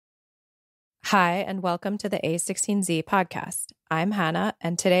Hi, and welcome to the a16z podcast. I'm Hannah,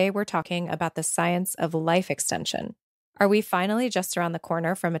 and today we're talking about the science of life extension. Are we finally just around the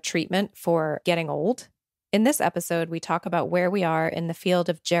corner from a treatment for getting old? In this episode, we talk about where we are in the field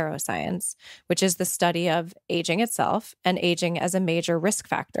of geroscience, which is the study of aging itself and aging as a major risk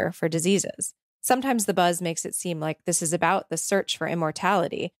factor for diseases. Sometimes the buzz makes it seem like this is about the search for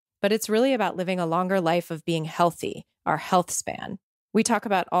immortality, but it's really about living a longer life of being healthy, our health span. We talk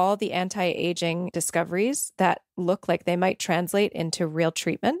about all the anti-aging discoveries that look like they might translate into real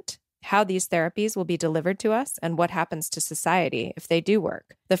treatment, how these therapies will be delivered to us, and what happens to society if they do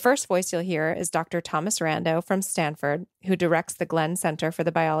work. The first voice you'll hear is Dr. Thomas Rando from Stanford, who directs the Glenn Center for the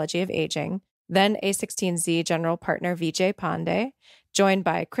Biology of Aging, then a16z general partner Vijay Pande, joined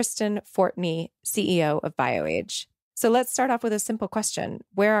by Kristen Fortney, CEO of BioAge. So let's start off with a simple question.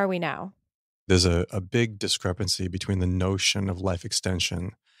 Where are we now? There's a big discrepancy between the notion of life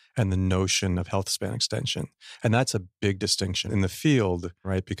extension and the notion of health span extension. And that's a big distinction in the field,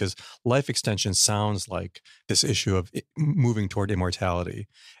 right? Because life extension sounds like this issue of moving toward immortality.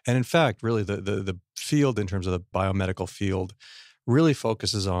 And in fact, really the field in terms of the biomedical field really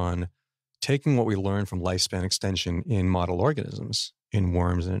focuses on taking what we learned from lifespan extension in model organisms, in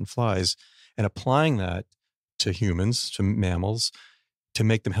worms and in flies, and applying that to humans, to mammals, to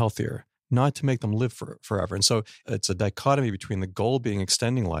make them healthier, not to make them live forever. And so it's a dichotomy between the goal being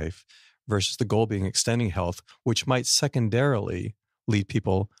extending life versus the goal being extending health, which might secondarily lead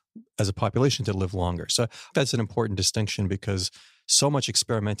people as a population to live longer. So that's an important distinction because so much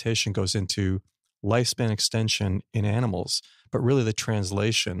experimentation goes into lifespan extension in animals, but really the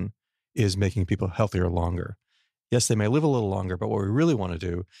translation is making people healthier longer. Yes, they may live a little longer, but what we really want to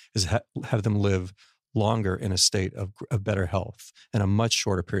do is have them live longer in a state of better health and a much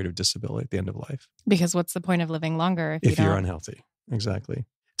shorter period of disability at the end of life. Because what's the point of living longer if you're unhealthy? Exactly.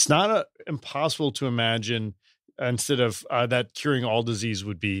 It's not impossible to imagine instead of that curing all disease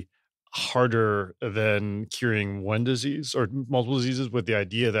would be harder than curing one disease or multiple diseases, with the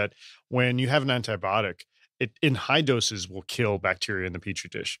idea that when you have an antibiotic, it in high doses will kill bacteria in the petri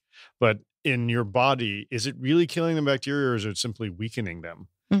dish. But in your body, is it really killing the bacteria or is it simply weakening them?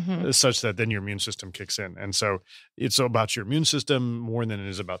 Such that then your immune system kicks in. And so it's about your immune system more than it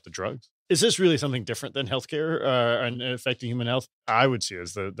is about the drugs. Is this really something different than healthcare and affecting human health? I would see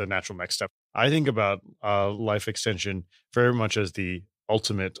as the natural next step. I think about life extension very much as the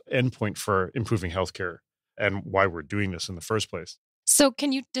ultimate endpoint for improving healthcare and why we're doing this in the first place. So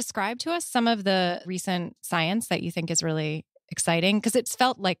can you describe to us some of the recent science that you think is really exciting? Because it's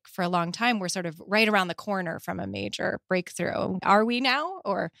felt like for a long time, we're sort of right around the corner from a major breakthrough. Are we now,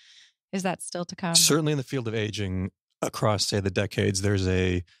 or is that still to come? Certainly in the field of aging across, say, the decades, there's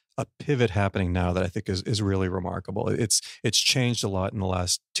a pivot happening now that I think is really remarkable. It's changed a lot in the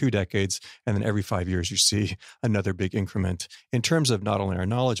last 2 decades. And then every 5 years, you see another big increment in terms of not only our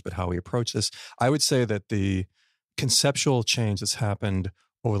knowledge, but how we approach this. I would say that the conceptual change that's happened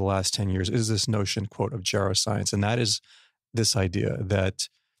over the last 10 years is this notion, quote, of geroscience. And that is this idea that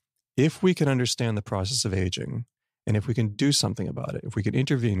if we can understand the process of aging, and if we can do something about it, if we could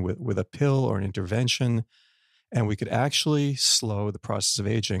intervene with a pill or an intervention, and we could actually slow the process of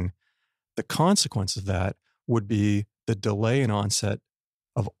aging, the consequence of that would be the delay in onset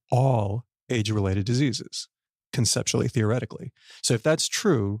of all age-related diseases, conceptually, theoretically. So if that's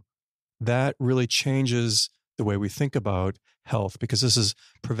true, that really changes the way we think about health, because this is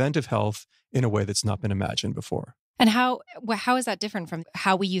preventive health in a way that's not been imagined before. And how is that different from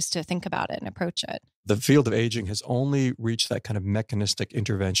how we used to think about it and approach it? The field of aging has only reached that kind of mechanistic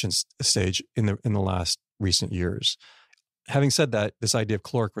intervention stage in the last recent years. Having said that, this idea of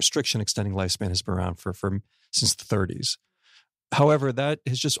caloric restriction extending lifespan has been around since the 30s. However, that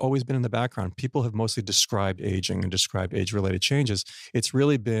has just always been in the background. People have mostly described aging and described age-related changes. It's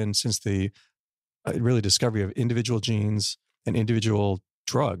really been since the discovery of individual genes and individual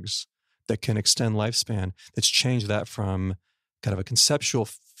drugs that can extend lifespan that's changed that from kind of a conceptual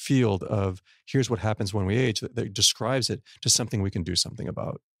field of here's what happens when we age that describes it to something we can do something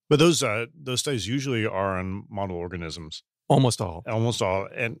about. But those studies usually are on model organisms. Almost all.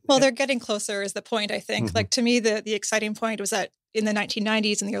 Well, they're getting closer is the point, I think. Mm-hmm. Like, to me, the exciting point was that in the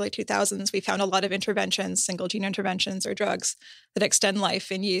 1990s and the early 2000s, we found a lot of interventions, single gene interventions or drugs that extend life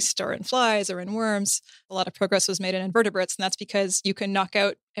in yeast or in flies or in worms. A lot of progress was made in invertebrates, and that's because you can knock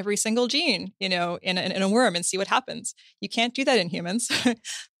out every single gene, in a worm and see what happens. You can't do that in humans.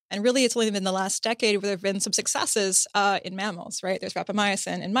 And really, it's only been the last decade where there have been some successes in mammals, right? There's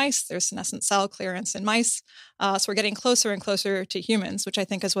rapamycin in mice. There's senescent cell clearance in mice. So we're getting closer and closer to humans, which I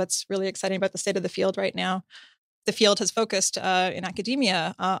think is what's really exciting about the state of the field right now. The field has focused in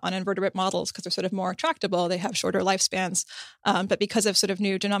academia on invertebrate models because they're sort of more tractable. They have shorter lifespans. But because of sort of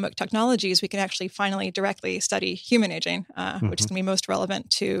new genomic technologies, we can actually finally directly study human aging, which is going to be most relevant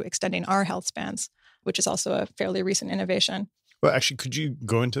to extending our health spans, which is also a fairly recent innovation. Well, actually, could you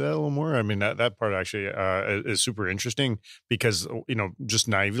go into that a little more? I mean, that part actually is super interesting because, just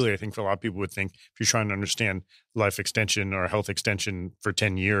naively, I think for a lot of people would think if you're trying to understand life extension or health extension for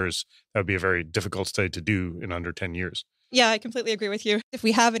 10 years, that would be a very difficult study to do in under 10 years. Yeah, I completely agree with you. If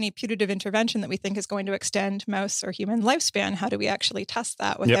we have any putative intervention that we think is going to extend mouse or human lifespan, how do we actually test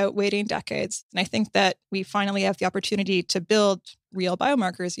that without waiting decades? And I think that we finally have the opportunity to build real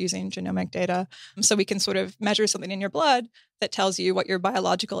biomarkers using genomic data. So we can sort of measure something in your blood that tells you what your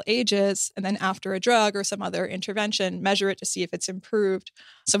biological age is. And then after a drug or some other intervention, measure it to see if it's improved.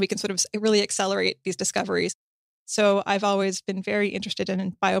 So we can sort of really accelerate these discoveries. So I've always been very interested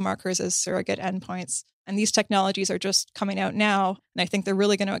in biomarkers as surrogate endpoints. And these technologies are just coming out now. And I think they're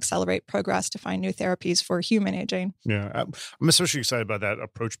really going to accelerate progress to find new therapies for human aging. Yeah, I'm especially excited about that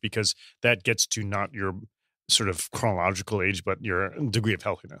approach because that gets to not your sort of chronological age, but your degree of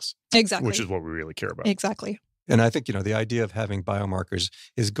healthiness. Exactly. Which is what we really care about. Exactly. And I think, the idea of having biomarkers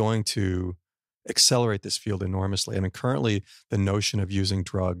is going to accelerate this field enormously. I mean, currently the notion of using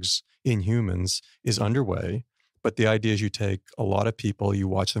drugs in humans is underway. But the idea is you take a lot of people, you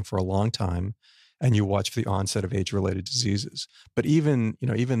watch them for a long time, and you watch for the onset of age-related diseases. But even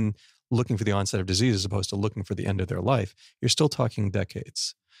looking for the onset of disease as opposed to looking for the end of their life, you're still talking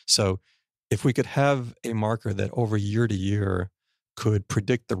decades. So if we could have a marker that over year to year could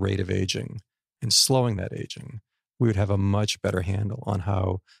predict the rate of aging and slowing that aging, we would have a much better handle on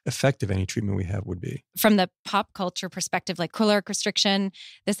how effective any treatment we have would be. From the pop culture perspective, like caloric restriction,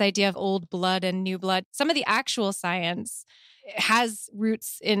 this idea of old blood and new blood, some of the actual science has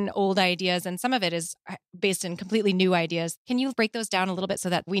roots in old ideas and some of it is based in completely new ideas. Can you break those down a little bit so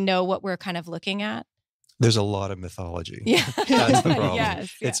that we know what we're kind of looking at? There's a lot of mythology. Yeah. That's the problem.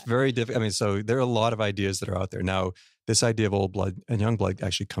 Yes, It's very difficult. I mean, so there are a lot of ideas that are out there. Now, this idea of old blood and young blood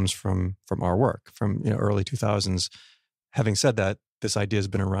actually comes from our work, from early 2000s. Having said that, this idea has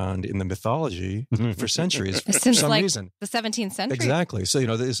been around in the mythology for centuries for Since some reason. The 17th century. Exactly.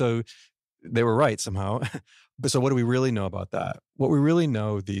 So, so they were right somehow. But so what do we really know about that? What we really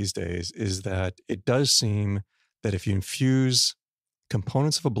know these days is that it does seem that if you infuse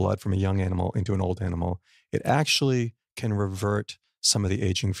components of a blood from a young animal into an old animal, it actually can revert some of the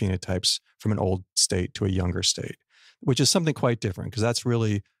aging phenotypes from an old state to a younger state, which is something quite different because that's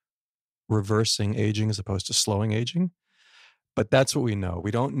really reversing aging as opposed to slowing aging. But that's what we know.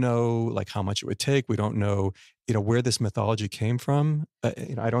 We don't know like how much it would take. We don't know, where this mythology came from.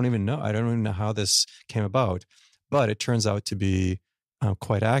 I don't even know. I don't even know how this came about. But it turns out to be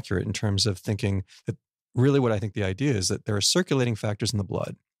quite accurate in terms of thinking that really what I think the idea is that there are circulating factors in the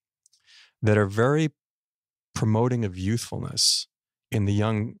blood that are very promoting of youthfulness in the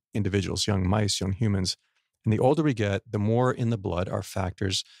young individuals, young mice, young humans. And the older we get, the more in the blood are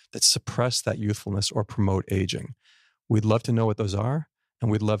factors that suppress that youthfulness or promote aging. We'd love to know what those are,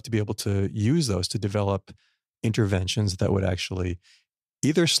 and we'd love to be able to use those to develop interventions that would actually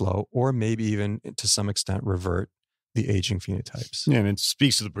either slow or maybe even to some extent revert the aging phenotypes. Yeah, and it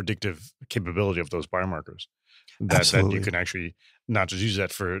speaks to the predictive capability of those biomarkers. That you can actually not just use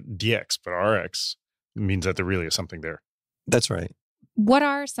that for DX, but RX means that there really is something there. That's right. What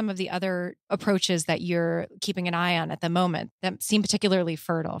are some of the other approaches that you're keeping an eye on at the moment that seem particularly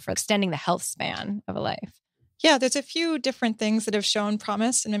fertile for extending the health span of a life? Yeah, there's a few different things that have shown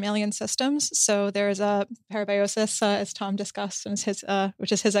promise in mammalian systems. So there's a parabiosis, as Tom discussed, and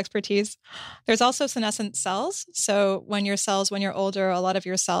which is his expertise. There's also senescent cells. So when you're older, a lot of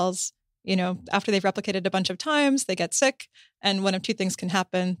your cells, after they've replicated a bunch of times, they get sick. And one of two things can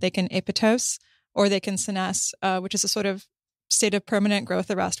happen. They can apoptose or they can senesce, which is a sort of state of permanent growth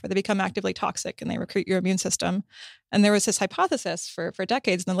arrest where they become actively toxic and they recruit your immune system. And there was this hypothesis for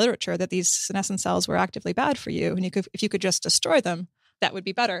decades in the literature that these senescent cells were actively bad for you. And if you could just destroy them, that would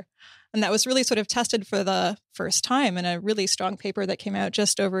be better. And that was really sort of tested for the first time in a really strong paper that came out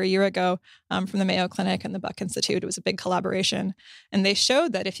just over a year ago from the Mayo Clinic and the Buck Institute. It was a big collaboration. And they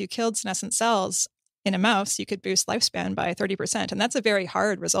showed that if you killed senescent cells in a mouse, you could boost lifespan by 30%. And that's a very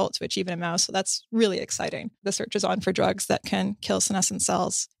hard result to achieve in a mouse. So that's really exciting. The search is on for drugs that can kill senescent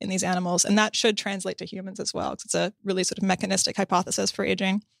cells in these animals. And that should translate to humans as well, because it's a really sort of mechanistic hypothesis for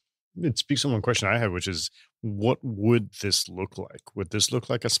aging. It speaks to one question I have, which is, what would this look like? Would this look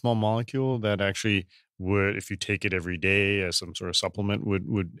like a small molecule that actually would, if you take it every day as some sort of supplement,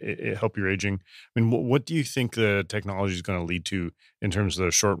 would it help your aging? I mean, what do you think the technology is going to lead to in terms of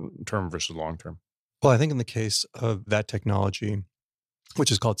the short term versus long term? Well, I think in the case of that technology,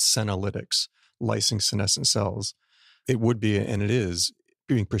 which is called senolytics, lysing senescent cells, it would be, and it is,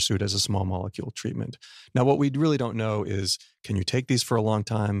 being pursued as a small molecule treatment. Now, what we really don't know is, can you take these for a long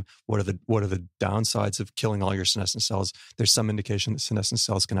time? What are the downsides of killing all your senescent cells? There's some indication that senescent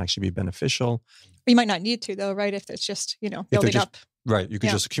cells can actually be beneficial. You might not need to, though, right? If it's just, building up. Right. You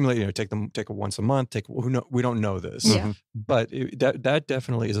could just accumulate, take it once a month, we don't know this. Yeah. But that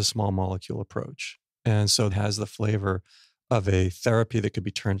definitely is a small molecule approach. And so it has the flavor of a therapy that could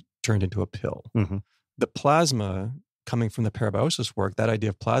be turned into a pill. Mm-hmm. The plasma coming from the parabiosis work, that idea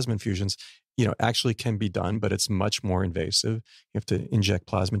of plasma infusions, actually can be done, but it's much more invasive. You have to inject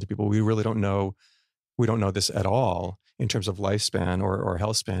plasma into people. We really don't know. We don't know this at all in terms of lifespan or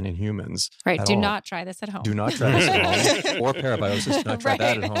health span in humans. Right. Do not try this at home. Do not try this at home. Or parabiosis. Do not try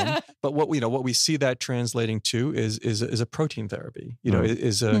that at Right. home. But what we see that translating to is a protein therapy.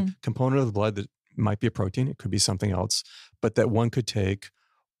 Is a component of the blood that might be a protein. It could be something else, but that one could take,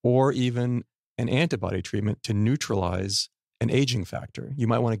 or even an antibody treatment to neutralize an aging factor. You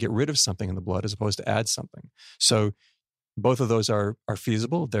might want to get rid of something in the blood as opposed to add something. So both of those are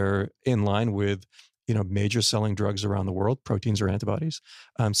feasible. They're in line with major selling drugs around the world, proteins or antibodies.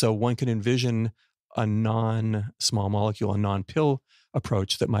 So one can envision a non-small molecule, a non-pill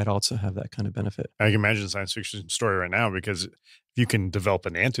approach that might also have that kind of benefit. I can imagine a science fiction story right now, because if you can develop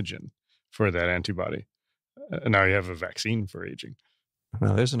an antigen for that antibody, now you have a vaccine for aging.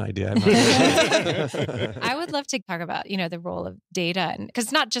 Well, there's an idea. I would love to talk about, the role of data, because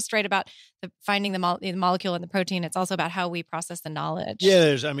it's not just about finding the molecule and the protein. It's also about how we process the knowledge.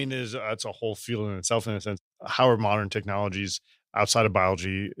 Yeah, that's a whole field in itself, in a sense. How are modern technologies outside of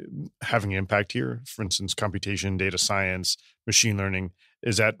biology having an impact here? For instance, computation, data science, machine learning.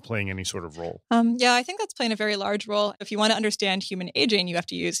 Is that playing any sort of role? Yeah, I think that's playing a very large role. If you want to understand human aging, you have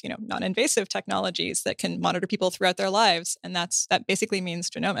to use, non-invasive technologies that can monitor people throughout their lives. And that basically means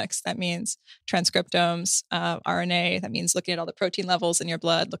genomics. That means transcriptomes, RNA. That means looking at all the protein levels in your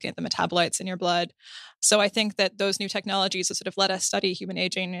blood, looking at the metabolites in your blood. So I think that those new technologies have sort of let us study human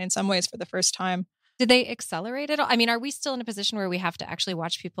aging in some ways for the first time. Did they accelerate it all? I mean, are we still in a position where we have to actually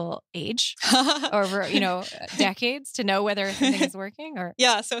watch people age over, decades to know whether something is working? Or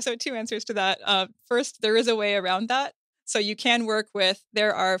Yeah, so two answers to that. First, there is a way around that. So you can work with,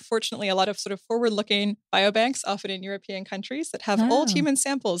 there are fortunately a lot of sort of forward-looking biobanks, often in European countries, that have old human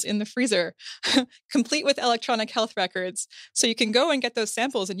samples in the freezer, complete with electronic health records. So you can go and get those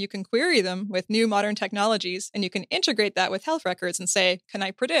samples and you can query them with new modern technologies, and you can integrate that with health records and say, can I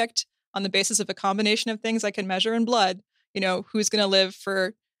predict, on the basis of a combination of things I can measure in blood, who's going to live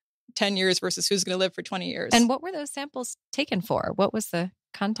for 10 years versus who's going to live for 20 years. And what were those samples taken for? What was the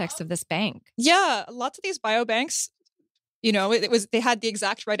context of this bank? Yeah, lots of these biobanks, they had the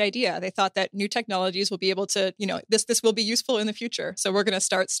exact right idea. They thought that new technologies will be able to, this will be useful in the future. So we're going to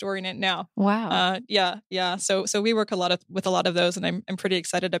start storing it now. Wow. Yeah. So we work with a lot of those, and I'm pretty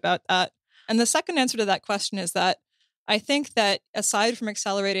excited about that. And the second answer to that question is that I think that aside from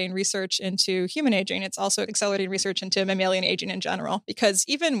accelerating research into human aging, it's also accelerating research into mammalian aging in general. Because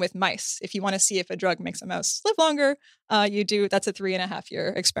even with mice, if you want to see if a drug makes a mouse live longer, that's a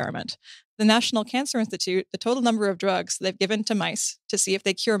 3.5-year experiment. The National Cancer Institute, the total number of drugs they've given to mice to see if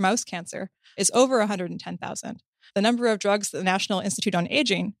they cure mouse cancer is over 110,000. The number of drugs the National Institute on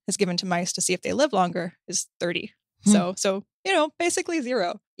Aging has given to mice to see if they live longer is 30. So basically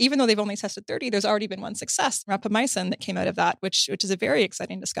zero. Even though they've only tested 30, there's already been one success, rapamycin, that came out of that, which is a very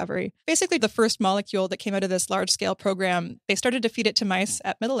exciting discovery. Basically, the first molecule that came out of this large-scale program, they started to feed it to mice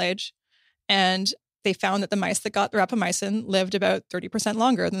at middle age, and they found that the mice that got the rapamycin lived about 30%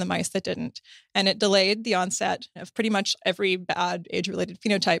 longer than the mice that didn't. And it delayed the onset of pretty much every bad age-related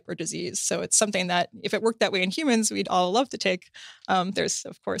phenotype or disease. So it's something that, if it worked that way in humans, we'd all love to take. There's,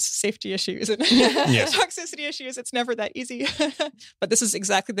 of course, safety issues and toxicity issues. It's never that easy. But this is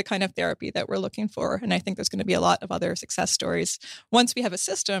exactly the kind of therapy that we're looking for. And I think there's going to be a lot of other success stories once we have a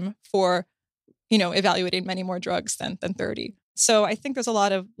system for, evaluating many more drugs than 30. So I think there's a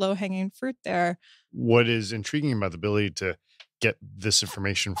lot of low-hanging fruit there. What is intriguing about the ability to get this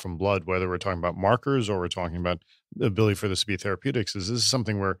information from blood, whether we're talking about markers or we're talking about the ability for this to be therapeutics, is this is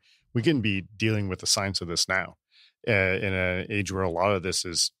something where we can be dealing with the science of this now in an age where a lot of this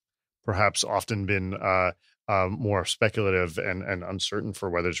is perhaps often been more speculative and uncertain for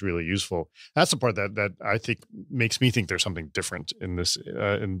whether it's really useful. That's the part that I think makes me think there's something different in this,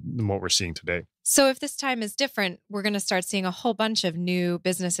 in what we're seeing today. So if this time is different, we're going to start seeing a whole bunch of new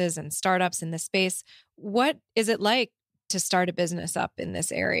businesses and startups in this space. What is it like to start a business up in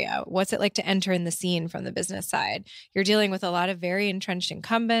this area? What's it like to enter in the scene from the business side? You're dealing with a lot of very entrenched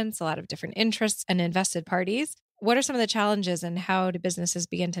incumbents, a lot of different interests and invested parties. What are some of the challenges and how do businesses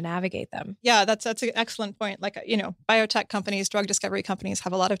begin to navigate them? Yeah, that's an excellent point. Like, biotech companies, drug discovery companies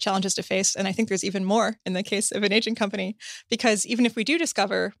have a lot of challenges to face. And I think there's even more in the case of an aging company, because even if we do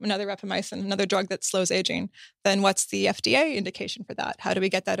discover another rapamycin, another drug that slows aging, then what's the FDA indication for that? How do we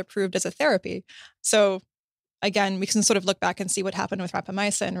get that approved as a therapy? So again, we can sort of look back and see what happened with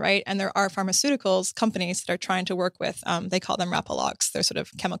rapamycin, right? And there are pharmaceuticals companies that are trying to work with, they call them rapalogs. They're sort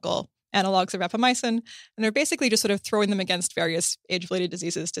of chemical analogs of rapamycin. And they're basically just sort of throwing them against various age-related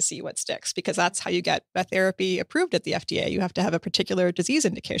diseases to see what sticks, because that's how you get a therapy approved at the FDA. You have to have a particular disease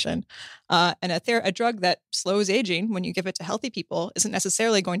indication. And a drug that slows aging, when you give it to healthy people, isn't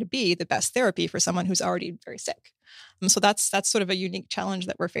necessarily going to be the best therapy for someone who's already very sick. So that's sort of a unique challenge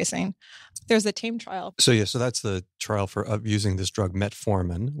that we're facing. There's the TAME trial. So that's the trial for using this drug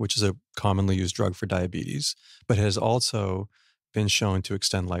metformin, which is a commonly used drug for diabetes, but has also been shown to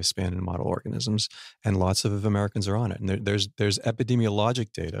extend lifespan in model organisms, and lots of Americans are on it. And there's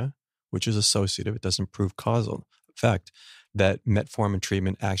epidemiologic data, which is associative, it doesn't prove causal effect, that metformin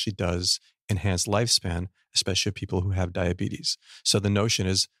treatment actually does enhance lifespan, especially of people who have diabetes. So the notion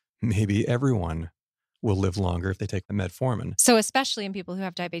is maybe everyone will live longer if they take the metformin. So especially in people who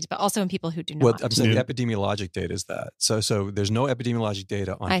have diabetes, but also in people who do not. Well, I'm saying the epidemiologic data is that. So there's no epidemiologic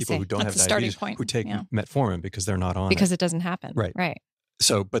data on people who don't have diabetes who take metformin because they're not on it. Because it doesn't happen. Right.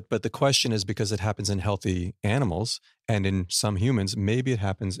 So, but the question is, because it happens in healthy animals and in some humans, maybe it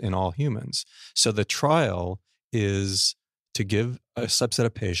happens in all humans. So the trial is to give a subset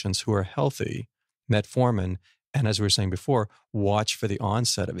of patients who are healthy metformin, and as we were saying before, watch for the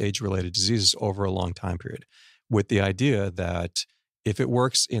onset of age-related diseases over a long time period, with the idea that if it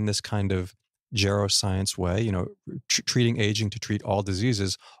works in this kind of geroscience way, treating aging to treat all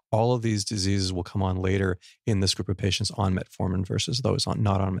diseases, all of these diseases will come on later in this group of patients on metformin versus those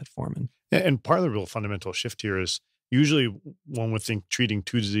not on metformin. And part of the real fundamental shift here is usually one would think treating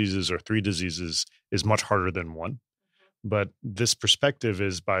 2 diseases or 3 diseases is much harder than one. But this perspective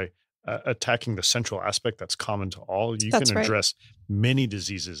is by attacking the central aspect that's common to all, you can address many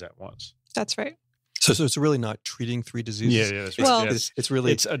diseases at once. That's right. So it's really not treating 3 diseases. Yeah, that's right. Well, it's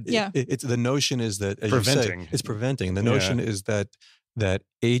really it's the notion is that, as preventing. You say, it's preventing. The notion is that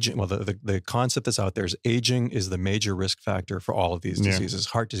aging. Well, the concept that's out there is aging is the major risk factor for all of these diseases: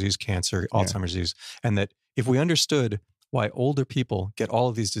 heart disease, cancer, Alzheimer's disease, and that if we understood why older people get all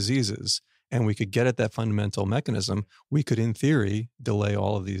of these diseases, and we could get at that fundamental mechanism, we could, in theory, delay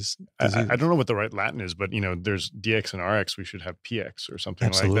all of these diseases. I don't know what the right Latin is, but there's DX and RX. We should have PX or something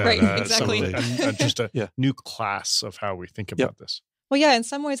Absolutely. like that. Right, exactly. Just a new class of how we think about this. Well, yeah, in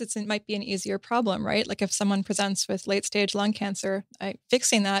some ways it might be an easier problem, right? Like if someone presents with late-stage lung cancer,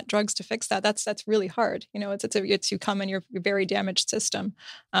 fixing that, drugs to fix that, that's really hard. It's you come in your very damaged system.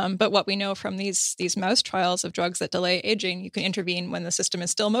 But what we know from these mouse trials of drugs that delay aging, you can intervene when the system is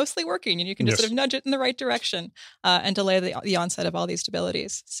still mostly working, and you can just sort of nudge it in the right direction and delay the onset of all these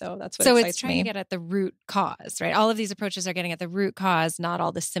debilities. So that's what excites me. So it's trying to get at the root cause, right? All of these approaches are getting at the root cause, not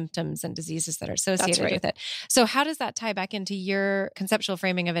all the symptoms and diseases that are associated with it. So how does that tie back into your conceptual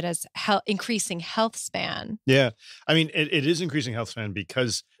framing of it as increasing health span? Yeah. I mean, it is increasing health span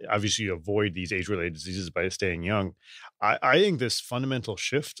because obviously you avoid these age-related diseases by staying young. I think this fundamental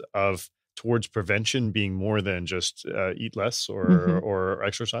shift towards prevention being more than just eat less or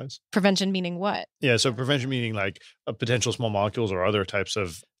exercise. Prevention meaning what? Yeah. So prevention meaning like potential small molecules or other types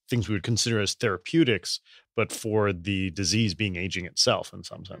of things we would consider as therapeutics, but for the disease being aging itself in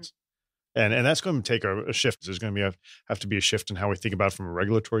some sense. And that's going to take a shift. There's going to have to be a shift in how we think about it from a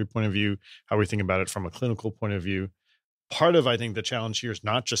regulatory point of view, how we think about it from a clinical point of view. Part of, I think, the challenge here is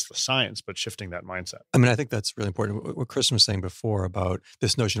not just the science, but shifting that mindset. I mean, I think that's really important. What Kristen was saying before about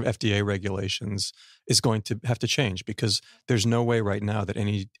this notion of FDA regulations is going to have to change, because there's no way right now that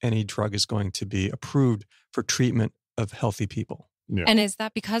any drug is going to be approved for treatment of healthy people. Yeah. And is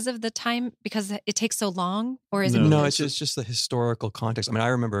that because of the time, because it takes so long, or is it? No, it's just the historical context. I mean, I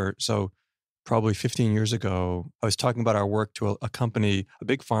remember, probably 15 years ago, I was talking about our work to a company, a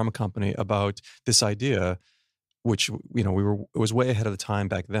big pharma company, about this idea, which, it was way ahead of the time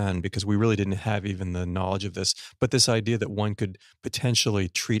back then because we really didn't have even the knowledge of this, but this idea that one could potentially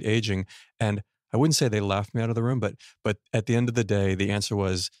treat aging. And I wouldn't say they laughed me out of the room, but at the end of the day, the answer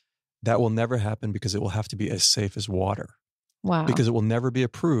was that will never happen because it will have to be as safe as water. Wow. Because it will never be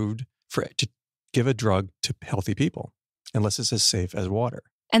approved to give a drug to healthy people unless it's as safe as water.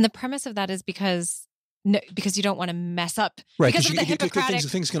 And the premise of that is because No, because you don't want to mess up. Right, because of the Hippocratic.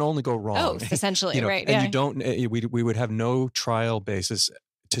 Things can only go wrong. Oh, essentially, right? And you don't. We would have no trial basis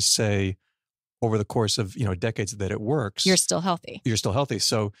to say over the course of decades that it works. You're still healthy. You're still healthy.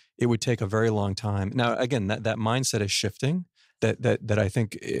 So it would take a very long time. Now, again, that mindset is shifting. That I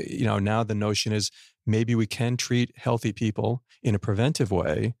think now the notion is maybe we can treat healthy people in a preventive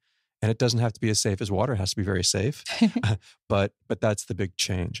way. And it doesn't have to be as safe as water. It has to be very safe. but that's the big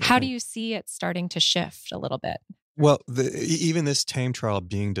change. How do you see it starting to shift a little bit? Well, even this TAME trial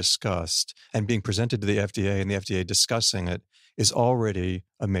being discussed and being presented to the FDA and the FDA discussing it is already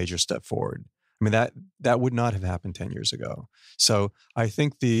a major step forward. I mean, that would not have happened 10 years ago. So I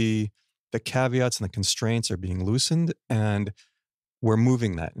think the caveats and the constraints are being loosened, and we're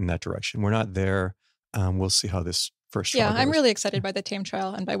moving in that direction. We're not there. We'll see how this first trial goes. I'm really excited by the TAME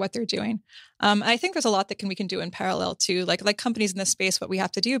trial and by what they're doing. I think there's a lot that we can do in parallel too. Like companies in this space, what we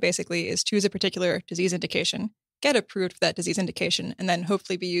have to do basically is choose a particular disease indication, get approved for that disease indication, and then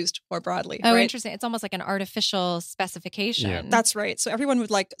hopefully be used more broadly. Oh, right? Interesting. It's almost like an artificial specification. Yeah. That's right. So everyone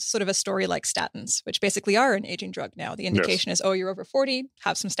would like sort of a story like statins, which basically are an aging drug now. The indication is, you're over 40,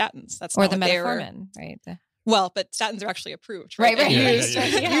 have some statins. That's or not the what metformin, right? Well, but statins are actually approved, right? Right. Used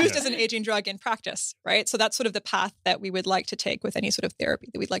as an aging drug in practice, right? So that's sort of the path that we would like to take with any sort of therapy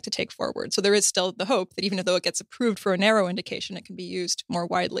that we'd like to take forward. So there is still the hope that even though it gets approved for a narrow indication, it can be used more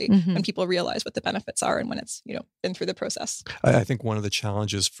widely when people realize what the benefits are and when it's, been through the process. I think one of the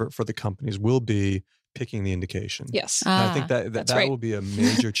challenges for the companies will be picking the indication. Yes. And I think that right. will be a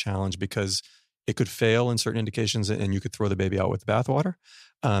major challenge because it could fail in certain indications and you could throw the baby out with the bathwater.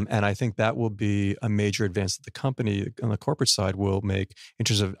 And I think that will be a major advance that the company on the corporate side will make in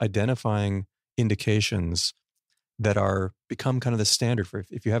terms of identifying indications that become kind of the standard for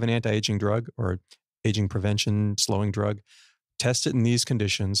if you have an anti-aging drug or aging prevention slowing drug, test it in these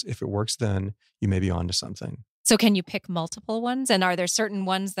conditions. If it works, then you may be onto something. So can you pick multiple ones? And are there certain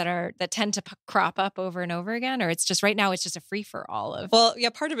ones that tend to crop up over and over again? Or it's just right now, it's just a free for all of? Well, yeah,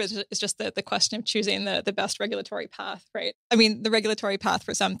 part of it is just the question of choosing the best regulatory path, right? I mean, the regulatory path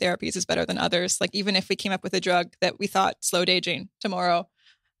for some therapies is better than others. Like even if we came up with a drug that we thought slowed aging tomorrow,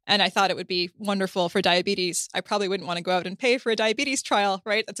 and I thought it would be wonderful for diabetes, I probably wouldn't want to go out and pay for a diabetes trial,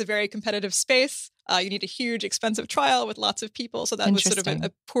 right? That's a very competitive space. You need a huge, expensive trial with lots of people. So that was sort of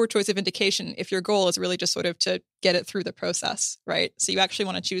a poor choice of indication if your goal is really just sort of to get it through the process, right? So you actually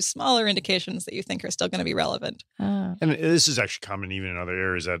want to choose smaller indications that you think are still going to be relevant. And this is actually common even in other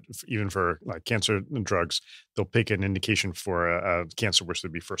areas that even for like cancer drugs, they'll pick an indication for a cancer which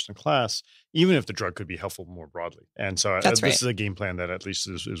would be first in class, even if the drug could be helpful more broadly. And so this is a game plan that at least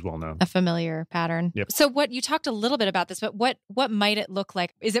is well known. A familiar pattern. Yep. So you talked a little bit about this, but what might it look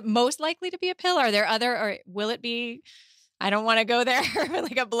like? Is it most likely to be a pill? Are there other, or will it be, I don't want to go there,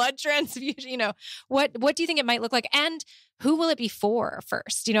 like a blood transfusion, what do you think it might look like? And who will it be for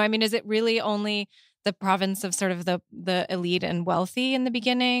first? I mean, is it really only the province of sort of the elite and wealthy in the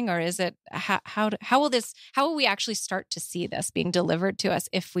beginning? Or is it, how will we actually start to see this being delivered to us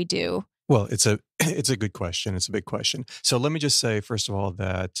if we do? Well, it's a good question. It's a big question. So let me just say, first of all,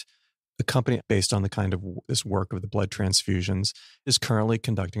 that the company, based on the kind of this work of the blood transfusions, is currently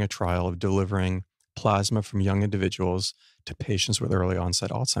conducting a trial of delivering plasma from young individuals to patients with early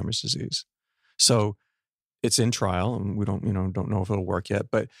onset Alzheimer's disease. So it's in trial, and we don't know if it'll work yet.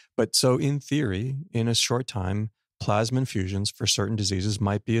 But so in theory, in a short time, plasma infusions for certain diseases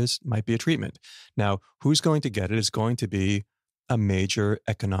might be a treatment. Now, who's going to get it is going to be a major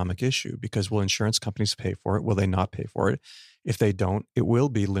economic issue because will insurance companies pay for it? Will they not pay for it? If they don't, it will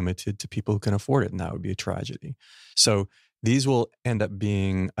be limited to people who can afford it, and that would be a tragedy. So these will end up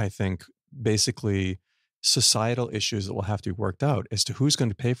being, I think, basically societal issues that will have to be worked out as to who's going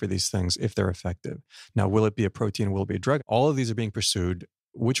to pay for these things if they're effective. Now, will it be a protein? Will it be a drug? All of these are being pursued.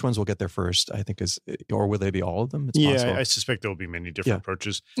 Which ones will get there first, I think or will they be all of them? It's possible. I suspect there will be many different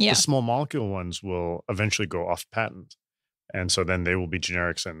approaches. Yeah. The small molecule ones will eventually go off patent. And so then they will be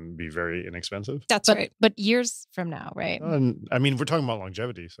generics and be very inexpensive. That's right. But years from now, right? I mean, we're talking about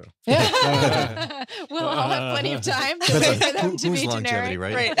longevity, so. We'll all have plenty of time for them to be longevity, generic.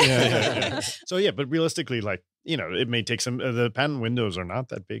 right? Yeah. So but realistically, it may take the patent windows are not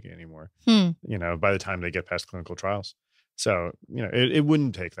that big anymore, by the time they get past clinical trials. So, it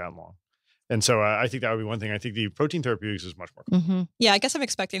wouldn't take that long. And so I think that would be one thing. I think the protein therapeutics is much more common. Mm-hmm. Yeah, I guess I'm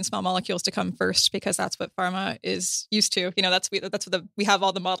expecting small molecules to come first because that's what pharma is used to. We have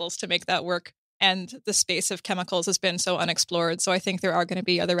all the models to make that work. And the space of chemicals has been so unexplored. So I think there are going to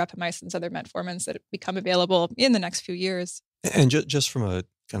be other rapamycins, other metformins that become available in the next few years. And just from a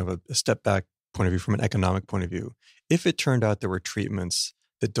kind of a step back point of view, from an economic point of view, if it turned out there were treatments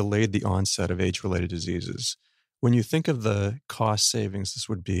that delayed the onset of age-related diseases. When you think of the cost savings this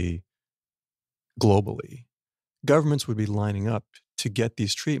would be globally, governments would be lining up to get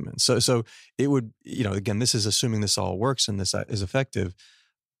these treatments. So it would, again, this is assuming this all works and this is effective.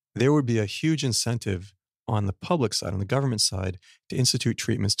 There would be a huge incentive on the public side, on the government side, to institute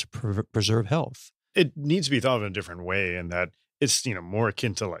treatments to preserve health. It needs to be thought of in a different way, in that it's more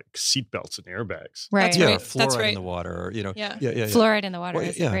akin to like seatbelts and airbags. Right. That's Yeah, right. fluoride That's right. in the water. Or, Yeah. Fluoride in the water Well,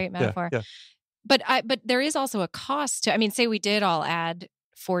 is a great metaphor. Yeah. But there is also a cost to, say we did all add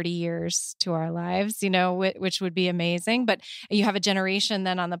 40 years to our lives, which would be amazing. But you have a generation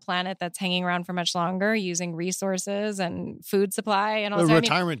then on the planet that's hanging around for much longer, using resources and food supply and all that.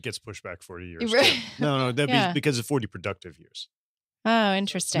 Retirement gets pushed back 40 years. Right. No, that'd be because of 40 productive years. Oh,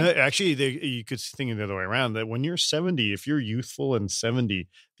 interesting. No, actually, you could think it the other way around, that when you're 70, if you're youthful and 70,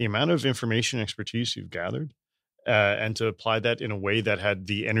 the amount of information and expertise you've gathered, and to apply that in a way that had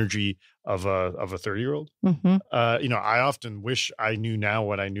the energy of a 30-year-old. Mm-hmm. I often wish I knew now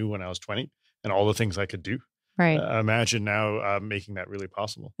what I knew when I was 20 and all the things I could do. Right. Imagine now making that really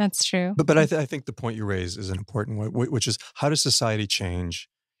possible. That's true. But I think the point you raise is an important one, which is, how does society change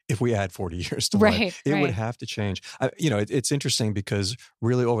if we add 40 years to life? It would have to change. It's interesting because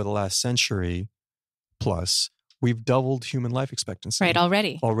really over the last century plus, we've doubled human life expectancy. Right,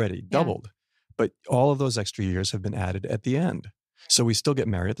 already. Doubled. But all of those extra years have been added at the end. So we still get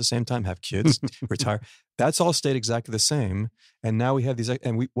married at the same time, have kids, retire. That's all stayed exactly the same. And now we have these,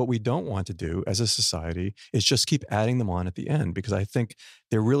 and what we don't want to do as a society is just keep adding them on at the end, because I think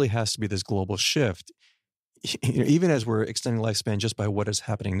there really has to be this global shift, even as we're extending lifespan just by what is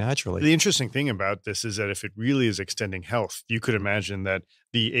happening naturally. The interesting thing about this is that if it really is extending health, you could imagine that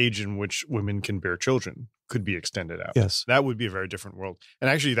the age in which women can bear children could be extended out. Yes. That would be a very different world. And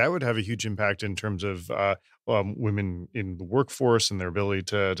actually, that would have a huge impact in terms of women in the workforce and their ability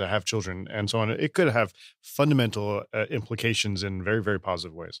to have children and so on. It could have fundamental implications in very, very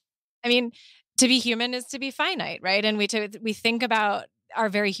positive ways. To be human is to be finite, right? And we think about our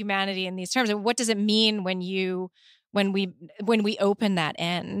very humanity in these terms. And what does it mean when we open that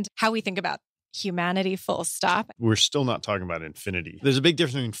end? How we think about humanity, full stop. We're still not talking about infinity. There's a big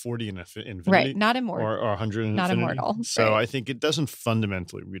difference between 40 and infinity. Right, not immortal. Or 100 and not infinity. Immortal. So right. I think it doesn't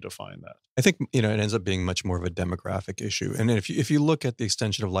fundamentally redefine that. I think, it ends up being much more of a demographic issue. And if you look at the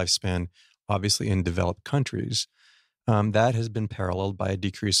extension of lifespan, obviously in developed countries, that has been paralleled by a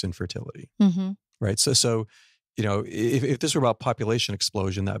decrease in fertility. Mm-hmm. Right. So if this were about population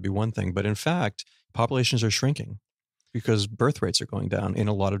explosion, that would be one thing. But in fact, populations are shrinking because birth rates are going down in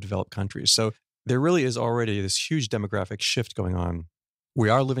a lot of developed countries. So there really is already this huge demographic shift going on. We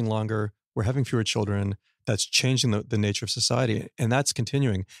are living longer. We're having fewer children. That's changing the nature of society. And that's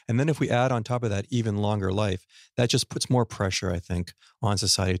continuing. And then if we add on top of that even longer life, that just puts more pressure, I think, on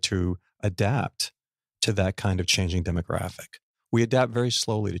society to adapt to that kind of changing demographic. We adapt very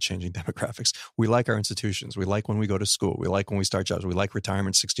slowly to changing demographics. We like our institutions. We like when we go to school. We like when we start jobs. We like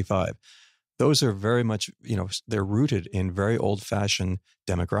retirement 65. Those are very much, they're rooted in very old-fashioned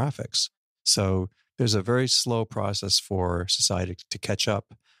demographics. So there's a very slow process for society to catch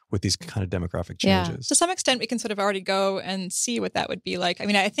up with these kind of demographic changes. To some extent, we can sort of already go and see what that would be like.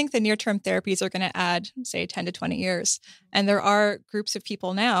 I think the near-term therapies are going to add, say, 10 to 20 years. And there are groups of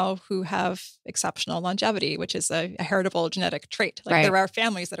people now who have exceptional longevity, which is a heritable genetic trait. There are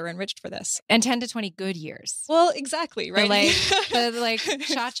families that are enriched for this. And 10 to 20 good years. Well, exactly, right? The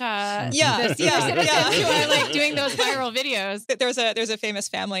cha-cha. Yeah. Who are doing those viral videos. There's a famous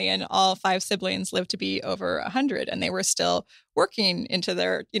family, and all 5 siblings lived to be over 100, and they were still working into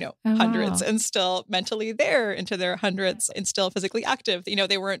their, hundreds, and still mentally there into their hundreds, and still physically active.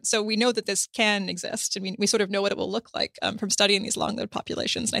 They weren't. So we know that this can exist. We sort of know what it will look like from studying these long-lived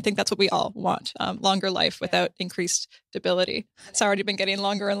populations. And I think that's what we all want, longer life without increased debility. It's already been getting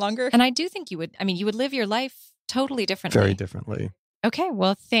longer and longer. And I do think you would live your life totally differently. Very differently. Okay.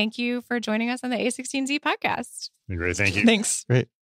 Well, thank you for joining us on the A16Z podcast. Great. Thank you. Thanks. Great.